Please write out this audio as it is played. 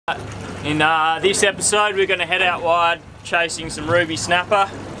In this episode we're going to head out wide chasing some ruby snapper.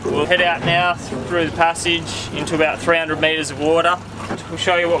 We'll head out now through the passage into about 300 metres of water. We'll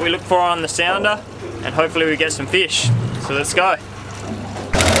show you what we look for on the sounder and hopefully we get some fish. So let's go.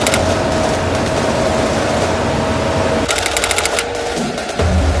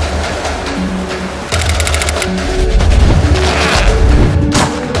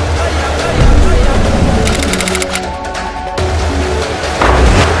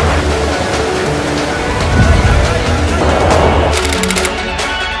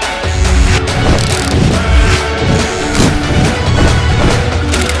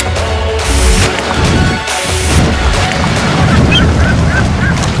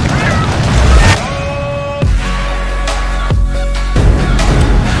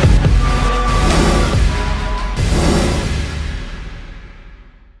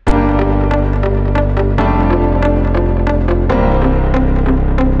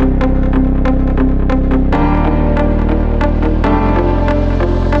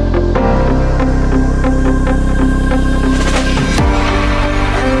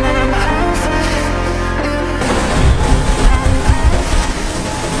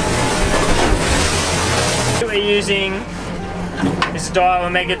 Using this Daiwa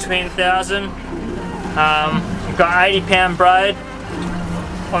Omega Twin 1000. We've got 80-pound braid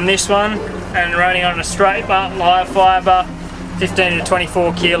on this one and running on a straight butt live fibre 15 to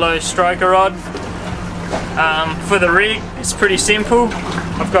 24 kilo stroker rod. For the rig it's pretty simple.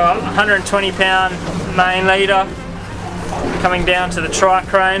 I've got 120-pound main leader coming down to the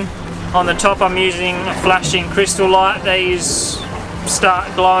tri-crane. On the top I'm using a flashing crystal light. These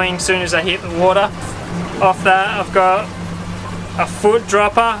start glowing as soon as they hit the water. Off that I've got a foot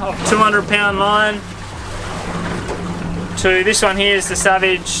dropper of 200-pound line. To this one here is the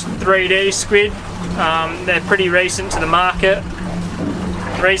Savage 3D squid. They're pretty recent to the market.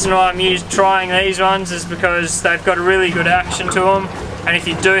 The reason why I'm trying these ones is because they've got a really good action to them, and if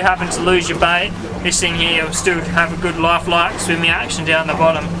you do happen to lose your bait, this thing here will still have a good lifelike swimming action down the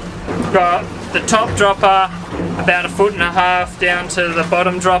bottom. I've got the top dropper about 1.5 foot down to the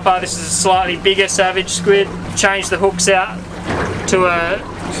bottom dropper. This is a slightly bigger Savage squid. Change the hooks out to a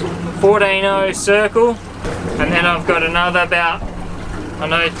 14-0 circle, and then I've got another about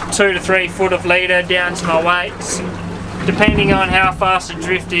 2 to 3 foot of leader down to my weights. Depending on how fast the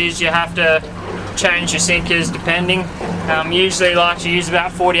drift is, you have to change your sinkers depending. Usually like to use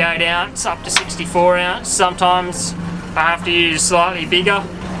about 48 ounce up to 64 ounce. Sometimes I have to use slightly bigger.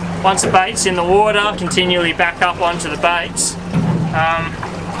 Once the bait's in the water, continually back up onto the baits,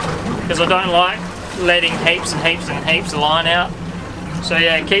 because I don't like letting heaps and heaps and heaps of line out. So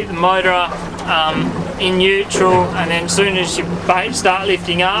yeah, keep the motor in neutral, and then as soon as your baits start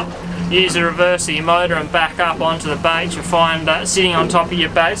lifting up, use the reverse of your motor and back up onto the bait. You'll find that sitting on top of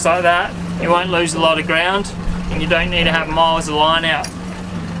your baits like that, you won't lose a lot of ground and you don't need to have miles of line out.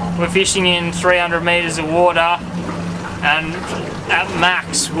 We're fishing in 300 metres of water, and at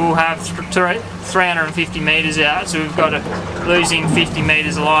max we'll have 350 metres out, so we've got losing 50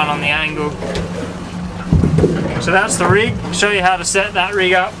 metres of line on the angle. So that's the rig. I'll show you how to set that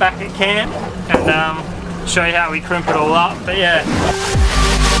rig up back at camp, and show you how we crimp it all up, but yeah.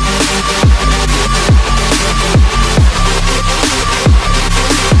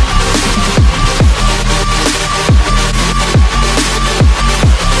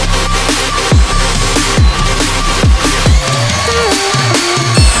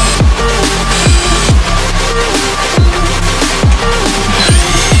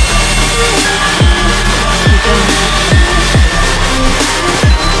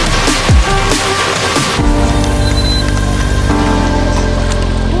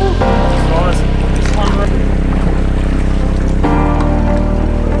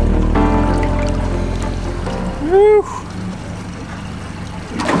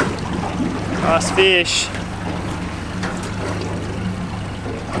 Nice fish.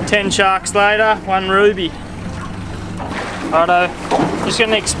 10 sharks later, 1 ruby. Righto, just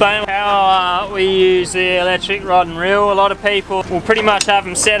going to explain how we use the electric rod and reel. A lot of people will pretty much have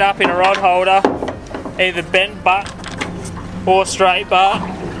them set up in a rod holder, either bent butt or straight butt,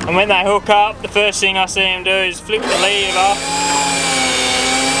 and when they hook up, the first thing I see them do is flip the lever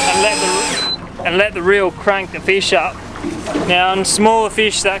and let the reel crank the fish up. Now on smaller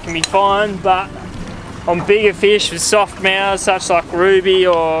fish that can be fine, but on bigger fish with soft mouths such like ruby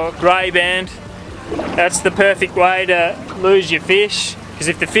or grey band, that's the perfect way to lose your fish, because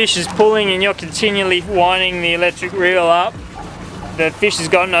if the fish is pulling and you're continually winding the electric reel up, the fish has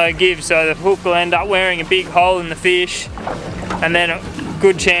got no give, so the hook will end up wearing a big hole in the fish, and then a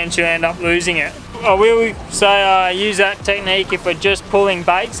good chance you'll end up losing it. I will say I use that technique if we're just pulling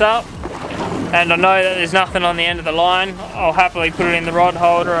baits up. and I know that there's nothing on the end of the line, I'll happily put it in the rod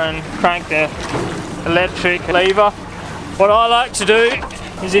holder and crank the electric lever. What I like to do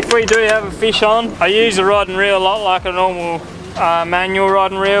is, if we do have a fish on, I use a rod and reel a lot like a normal manual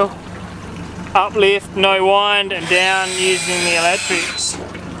rod and reel. Uplift, no wind, and down using the electrics.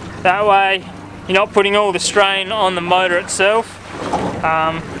 That way you're not putting all the strain on the motor itself.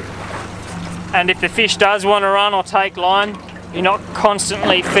 And if the fish does want to run or take line, you're not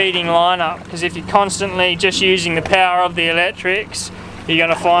constantly feeding line up, because if you're constantly just using the power of the electrics, you're going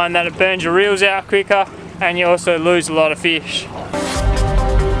to find that it burns your reels out quicker and you also lose a lot of fish.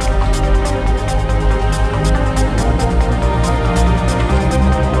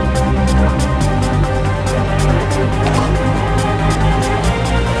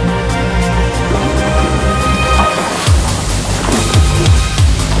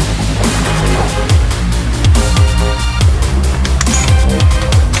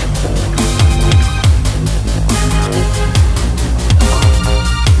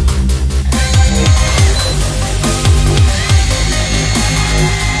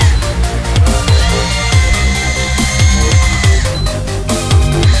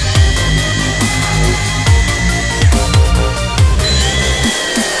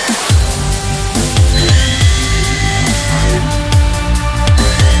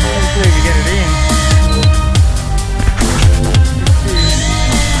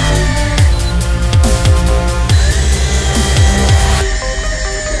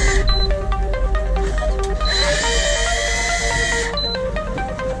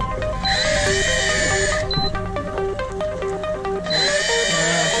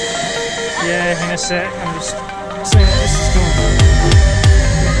 Yeah, in a sec, I'm just seeing what this is doing.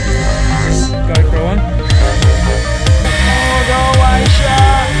 Just go for one. Oh, go away,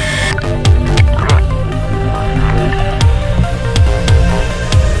 shark!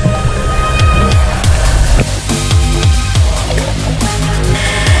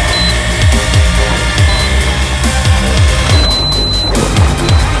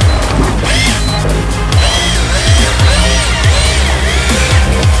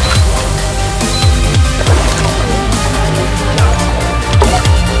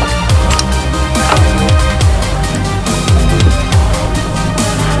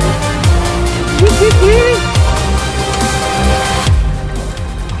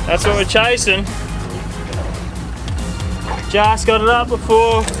 That's what we're chasing. Just got it up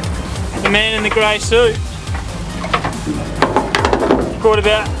before the man in the grey suit. Caught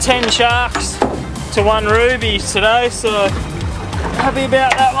about 10 sharks to 1 ruby today, so happy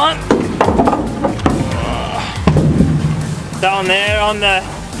about that one. That one there on the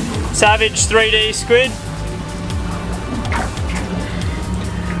Savage 3D squid.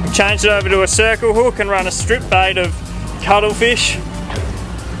 Changed it over to a circle hook and run a strip bait of cuttlefish.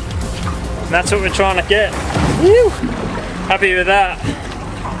 And that's what we're trying to get. Woo! Happy with that.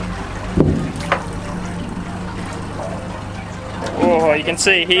 Oh, you can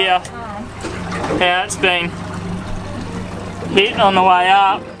see here how it's been hit on the way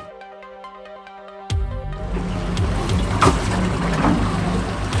up.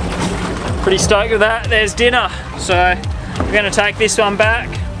 Pretty stoked with that. There's dinner. So we're going to take this one back.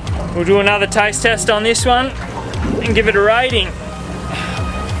 We'll do another taste test on this one and give it a rating.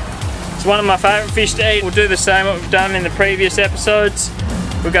 It's one of my favourite fish to eat. We'll do the same what we've done in the previous episodes.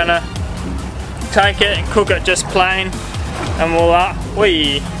 We're going to take it and cook it just plain, and we'll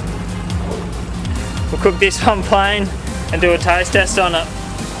cook this one plain and do a taste test on it.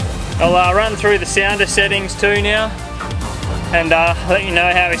 I'll run through the sounder settings too now and let you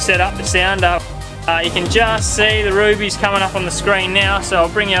know how we set up the sounder. You can just see the rubies coming up on the screen now, so I'll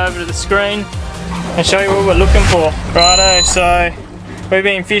bring you over to the screen and show you what we're looking for. Righto, so we've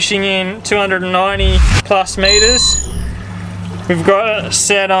been fishing in 290 plus meters. We've got it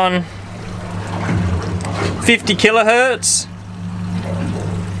set on 50 kilohertz.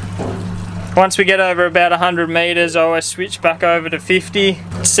 Once we get over about 100 meters, I always switch back over to 50.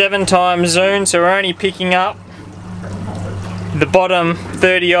 7 times zoom, so we're only picking up the bottom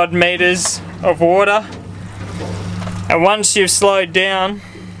 30 odd meters of water. And once you've slowed down,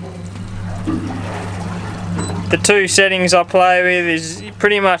 the 2 settings I play with is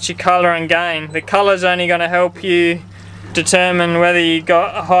pretty much your colour and gain. The colour's only going to help you determine whether you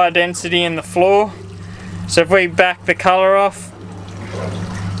got a high density in the floor. So if we back the colour off,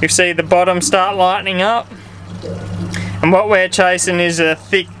 you see the bottom start lightening up. And what we're chasing is a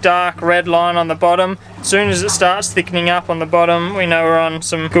thick dark red line on the bottom. As soon as it starts thickening up on the bottom, we know we're on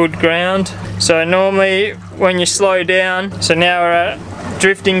some good ground. So normally when you slow down, so now we're at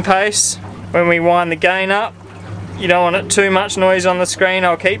drifting pace, when we wind the gain up, you don't want it too much noise on the screen,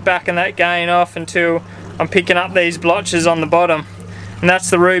 I'll keep backing that gain off until I'm picking up these blotches on the bottom. And that's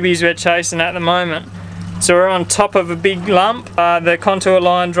the rubies we're chasing at the moment. So we're on top of a big lump. The contour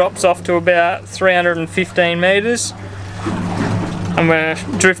line drops off to about 315 metres. And we're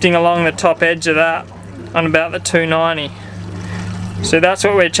drifting along the top edge of that on about the 290. So that's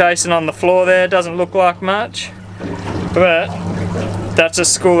what we're chasing on the floor there. Doesn't look like much, but that's a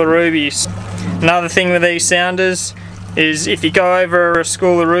school of rubies. Another thing with these sounders is if you go over a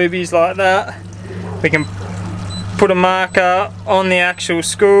school of rubies like that, we can put a marker on the actual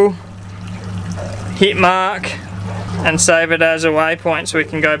school, hit mark, and save it as a waypoint so we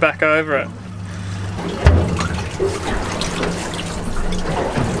can go back over it.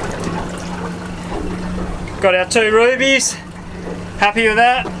 Got our 2 rubies, happy with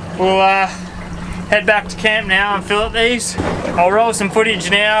that. We'll head back to camp now and fillet these. I'll roll some footage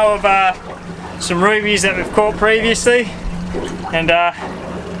now of some rubies that we've caught previously, and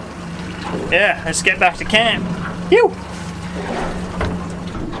yeah, let's get back to camp. Phew!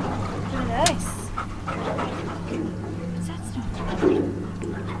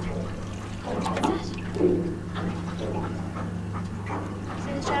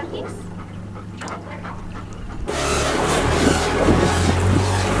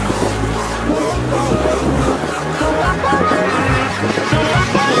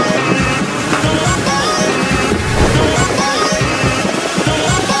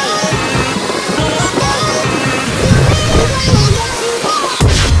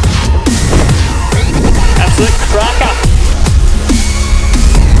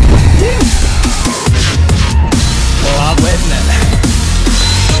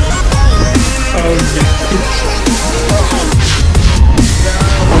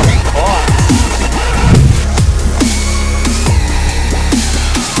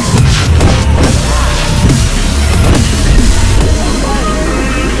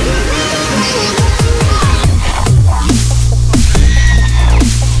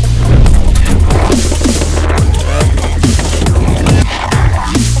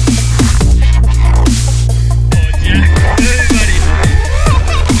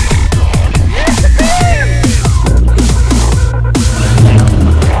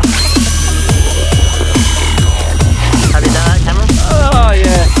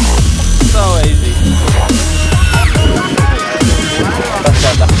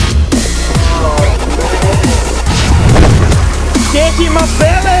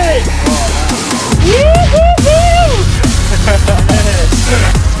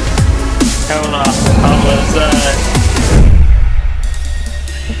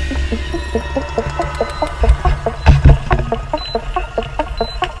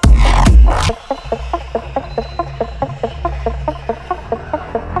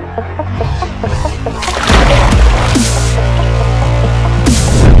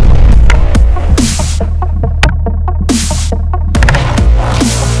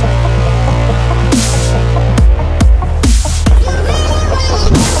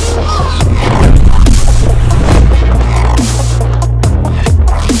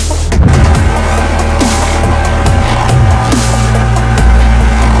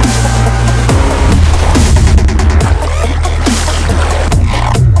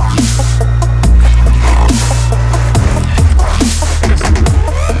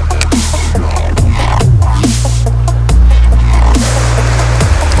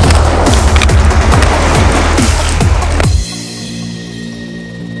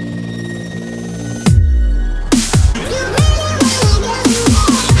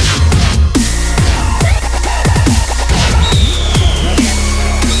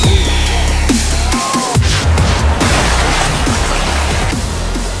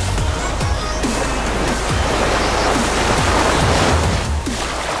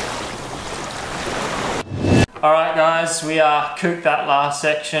 Alright guys, we cooked that last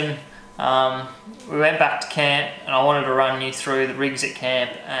section. We went back to camp and I wanted to run you through the rigs at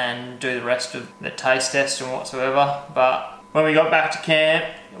camp and do the rest of the taste test and whatsoever, but when we got back to camp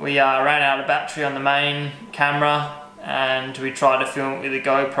we ran out of battery on the main camera and we tried to film it with a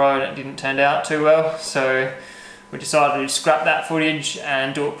GoPro and it didn't turn out too well, so we decided to scrap that footage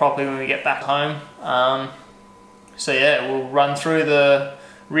and do it properly when we get back home. So yeah, we'll run through the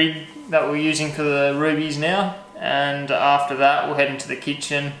rig that we're using for the rubies now, and after that we'll head into the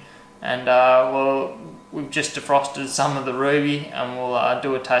kitchen and well, we've just defrosted some of the ruby and we'll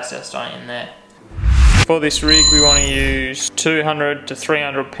do a taste test on it in there. For this rig we want to use 200 to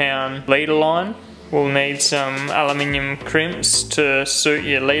 300 pound leader line. We'll need some aluminium crimps to suit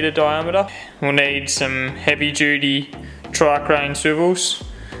your leader diameter. We'll need some heavy duty tri-crane swivels.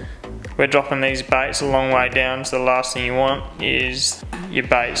 we're dropping these baits a long way down, so the last thing you want is your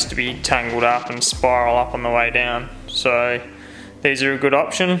baits to be tangled up and spiral up on the way down. So these are a good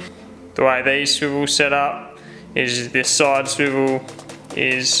option. The way these swivels set up is this side swivel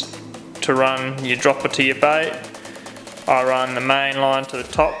is to run your dropper to your bait. I run the main line to the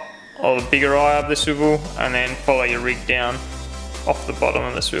top or the bigger eye of the swivel and then follow your rig down off the bottom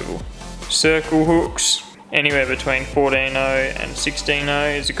of the swivel. Circle hooks, anywhere between 14.0 and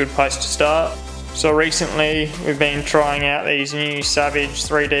 16.0 is a good place to start. So recently we've been trying out these new Savage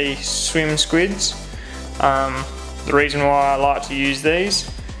 3D swim squids. The reason why I like to use these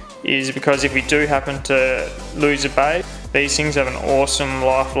is because if we do happen to lose a bait, these things have an awesome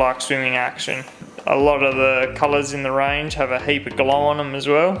lifelike swimming action. A lot of the colours in the range have a heap of glow on them as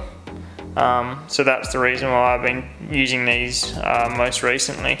well. So that's the reason why I've been using these most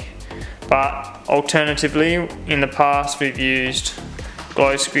recently. But alternatively, in the past we've used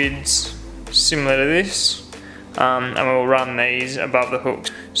glow squids similar to this, and we'll run these above the hooks.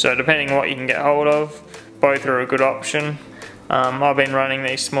 So depending on what you can get hold of, both are a good option. I've been running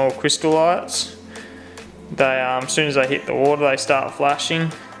these small crystal lights. They, as soon as they hit the water, they start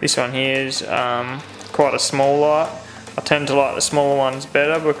flashing. This one here is quite a small light. I tend to like the smaller ones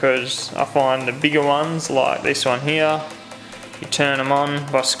better because I find the bigger ones, like this one here, you turn them on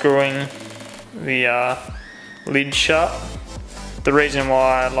by screwing the lid shut. The reason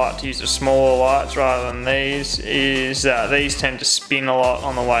why I like to use the smaller lights rather than these is that these tend to spin a lot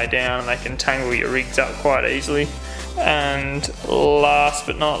on the way down and they can tangle your rigs up quite easily. And last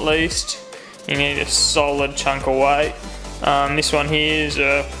but not least, you need a solid chunk of weight. This one here is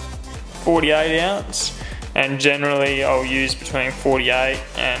a 48 ounce, and generally I'll use between 48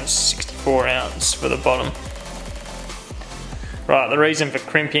 and 64 ounce for the bottom. Right, the reason for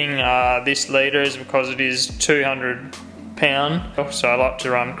crimping this leader is because it is 200 pound, so I like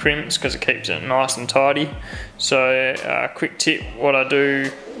to run crimps because it keeps it nice and tidy. So quick tip, what I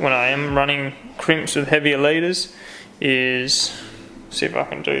do when I am running crimps with heavier leaders is, see if I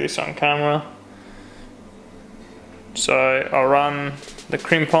can do this on camera. So I'll run the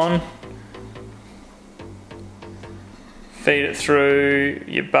crimp on, feed it through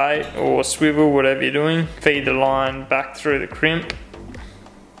your bait or swivel, whatever you're doing, feed the line back through the crimp.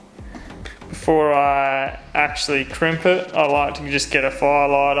 Before I actually crimp it, I like to just get a fire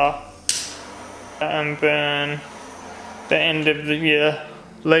lighter and burn the end of the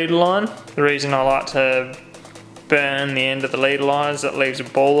leader line. The reason I like to burn the end of the leader line is that it leaves a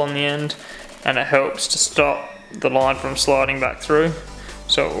ball on the end and it helps to stop the line from sliding back through,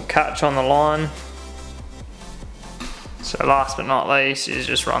 so it will catch on the line. So last but not least is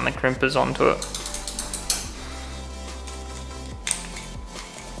just run the crimpers onto it.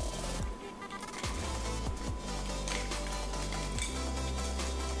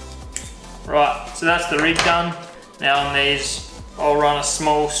 Right, so that's the rig done. Now on these, I'll run a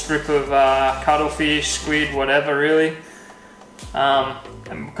small strip of cuttlefish, squid, whatever really.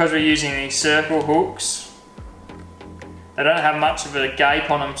 And because we're using these circle hooks, they don't have much of a gape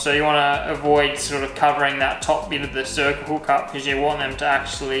on them, so you want to avoid sort of covering that top bit of the circle hook up because you want them to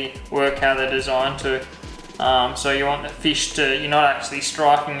actually work how they're designed to. So you want the fish to, you're not actually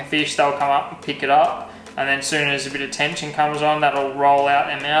striking the fish, they'll come up and pick it up. And then as soon as a bit of tension comes on, that'll roll out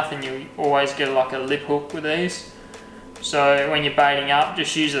their mouth and you always get like a lip hook with these. So when you're baiting up,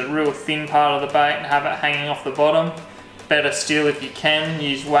 just use a real thin part of the bait and have it hanging off the bottom. Better still, if you can,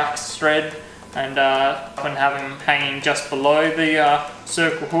 use wax thread and have them hanging just below the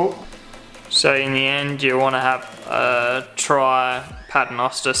circle hook. So in the end, you want to have a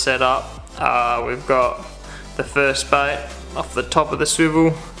tri-paternoster set up. We've got the first bait off the top of the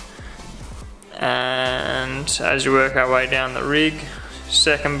swivel, and as you work our way down the rig,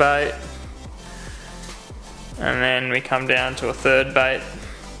 second bait, and then we come down to a third bait,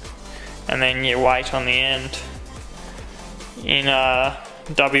 and then your weight on the end. In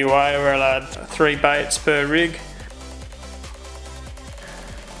WA we're allowed 3 baits per rig,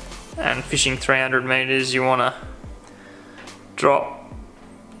 and fishing 300 metres you want to drop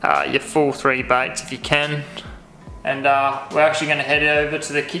your full 3 baits if you can. And we're actually going to head over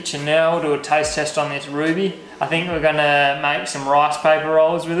to the kitchen now. We'll do a taste test on this ruby. I think we're going to make some rice paper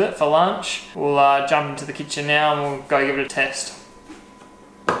rolls with it for lunch. We'll jump into the kitchen now and we'll go give it a test.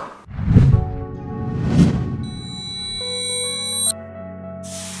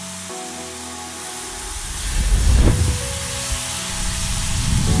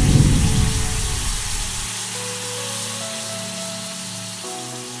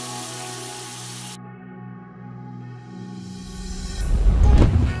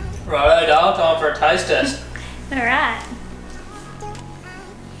 Righto, Dale, time for a taste test. Alright.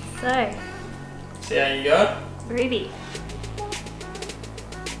 So, There you go. Ruby.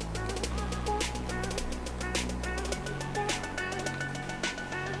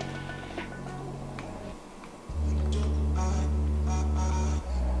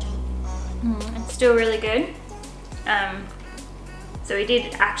 It's still really good. So we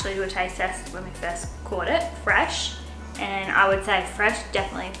did actually do a taste test when we first caught it, fresh, and I would say fresh,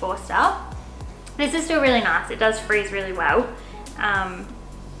 definitely 4-star. This is still really nice. It does freeze really well,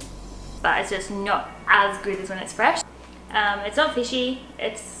 but it's just not as good as when it's fresh. It's not fishy.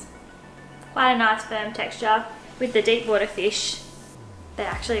 It's quite a nice firm texture. With the deep water fish, they're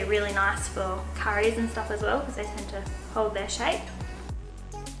actually really nice for curries and stuff as well because they tend to hold their shape.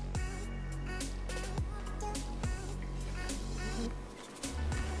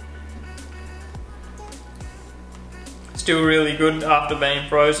 Still really good after being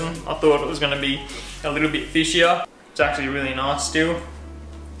frozen. I thought it was going to be a little bit fishier. It's actually really nice still.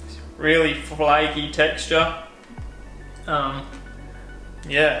 Really flaky texture.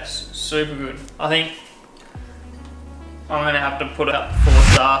 Yeah, super good. I think I'm going to have to put it up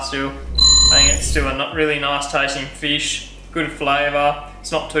 4-star still. I think it's still a really nice tasting fish. Good flavour.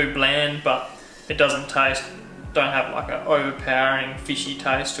 It's not too bland, but it don't have like an overpowering fishy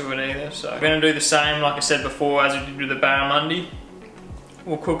taste to it either. So we're going to do the same, like I said before, as we did with the barramundi.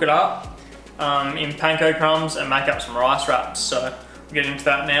 We'll cook it up in panko crumbs and make up some rice wraps. So we'll get into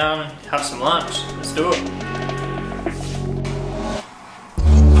that now and have some lunch. Let's do it.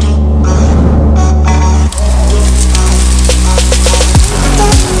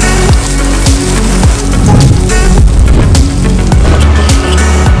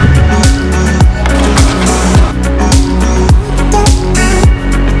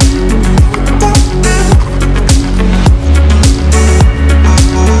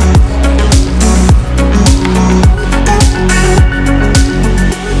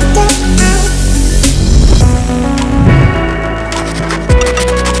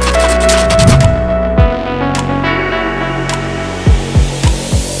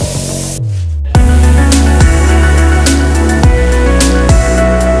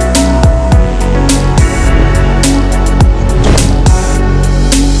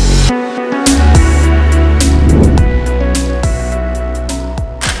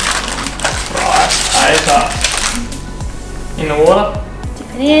 In the water. Dip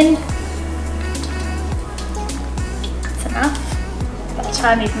it in. That's enough. By the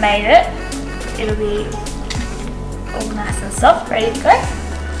time you've made it, it'll be all nice and soft, ready to go.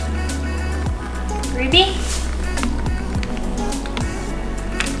 Ruby.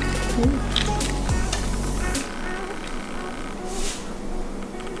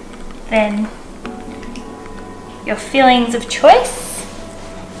 Then your fillings of choice.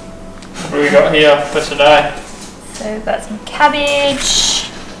 What do we got here for today? So we've got some cabbage,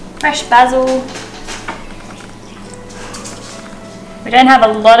 fresh basil. We don't have a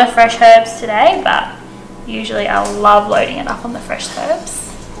lot of fresh herbs today, but usually I love loading it up on the fresh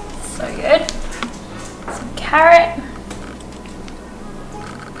herbs. So good. Some carrot.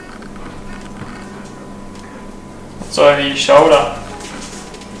 What's over your shoulder?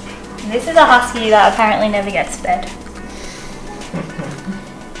 And this is a husky that apparently never gets fed.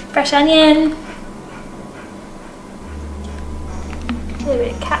 Fresh onion. A little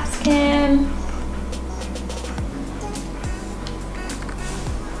bit of capsicum.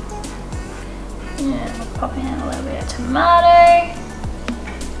 Yeah, we'll pop in a little bit of tomato.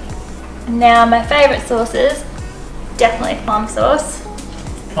 And now my favourite sauces, definitely plum sauce.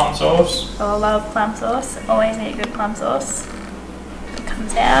 Plum sauce. Oh, I love plum sauce. Always need a good plum sauce. It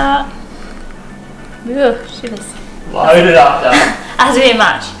comes out. Ooh, shivers. Load it up though. That's a bit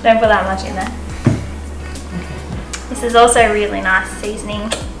much. Don't put that much in there. This is also really nice seasoning,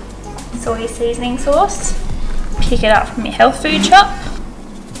 soy seasoning sauce. Pick it up from your health food shop.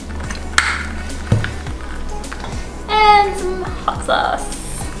 And some hot sauce.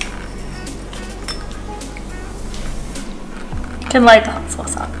 You can load the hot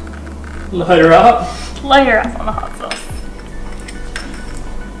sauce up. Load her up. Load her up on the hot sauce.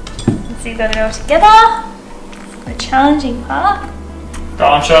 So you've got it all together. The challenging part.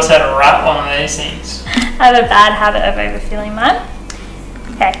 Don't show us how to wrap one of these things. I have a bad habit of overfilling mine.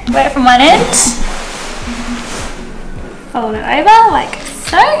 Okay, wet from one end. Fold it over like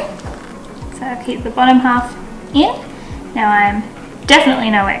so. So I'll keep the bottom half in. Now I'm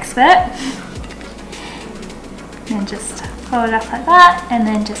definitely no expert. And just fold it up like that, and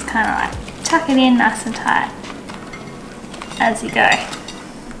then just kind of like tuck it in nice and tight as you go.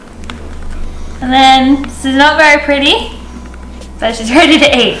 And then, this is not very pretty, but she's ready to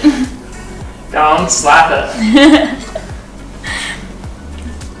eat. Go on, slap it.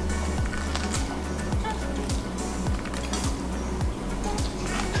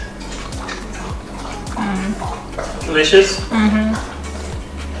 Delicious?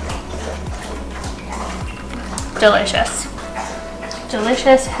 Delicious.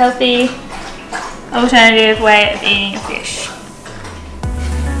 Delicious, healthy, alternative way of eating fish.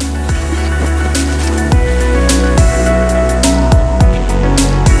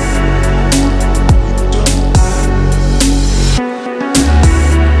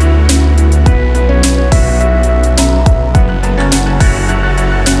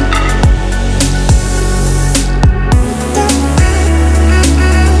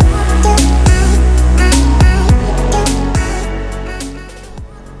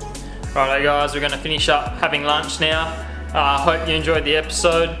 Righto guys, we're going to finish up having lunch now. Hope you enjoyed the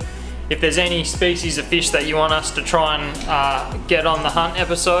episode. If there's any species of fish that you want us to try and get on the hunt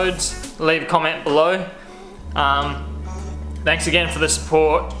episodes, leave a comment below. Thanks again for the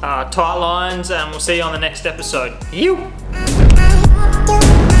support. Tight lines, and we'll see you on the next episode. You.